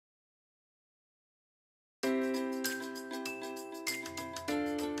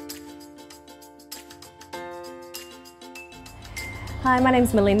Hi, my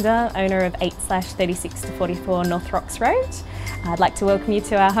name's Melinda, owner of 8/36-44 North Rocks Road. I'd like to welcome you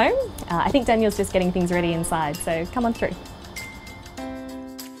to our home. I think Daniel's just getting things ready inside, so come on through.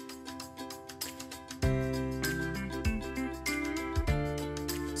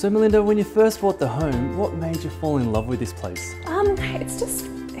 So Melinda, when you first bought the home, what made you fall in love with this place?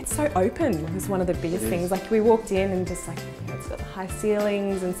 It's so open. It was one of the biggest things. Like we walked in and just it's got the high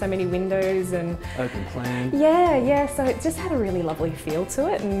ceilings and so many windows and Open plan. Yeah. So it just had a really lovely feel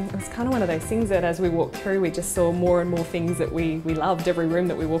to it, and it was kind of one of those things that as we walked through, we just saw more and more things that we loved. Every room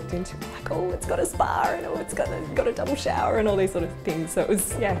that we walked into, we're like, oh, it's got a spa and oh, it's got a double shower and all these sort of things. So it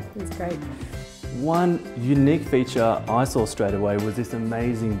was great. One unique feature I saw straight away was this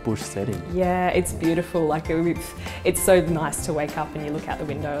amazing bush setting. Yeah, it's beautiful. Like it's so nice to wake up and you look out the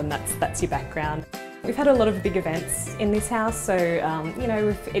window and that's your background. We've had a lot of big events in this house, so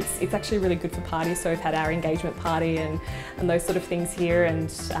it's actually really good for parties. So we've had our engagement party and those sort of things here,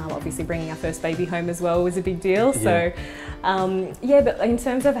 and obviously bringing our first baby home as well was a big deal. So but in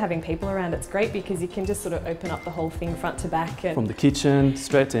terms of having people around, it's great because you can just sort of open up the whole thing front to back. And from the kitchen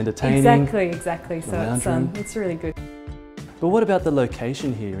straight to entertaining. Exactly. So it's really good. But what about the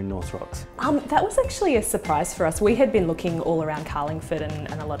location here in North Rocks? That was actually a surprise for us. We had been looking all around Carlingford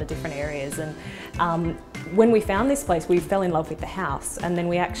and a lot of different areas, and when we found this place we fell in love with the house, and then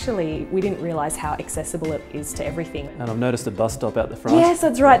we didn't realise how accessible it is to everything. And I've noticed a bus stop out the front. Yes,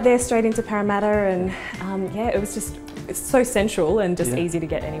 it's right there straight into Parramatta, and it's so central and just easy to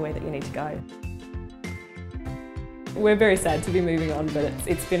get anywhere that you need to go. We're very sad to be moving on, but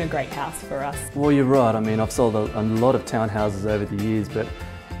it's been a great house for us. Well, you're right. I mean, I've sold a lot of townhouses over the years, but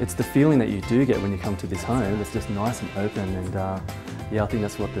it's the feeling that you do get when you come to this home. It's just nice and open, and I think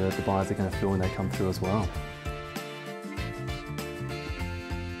that's what the buyers are going to feel when they come through as well.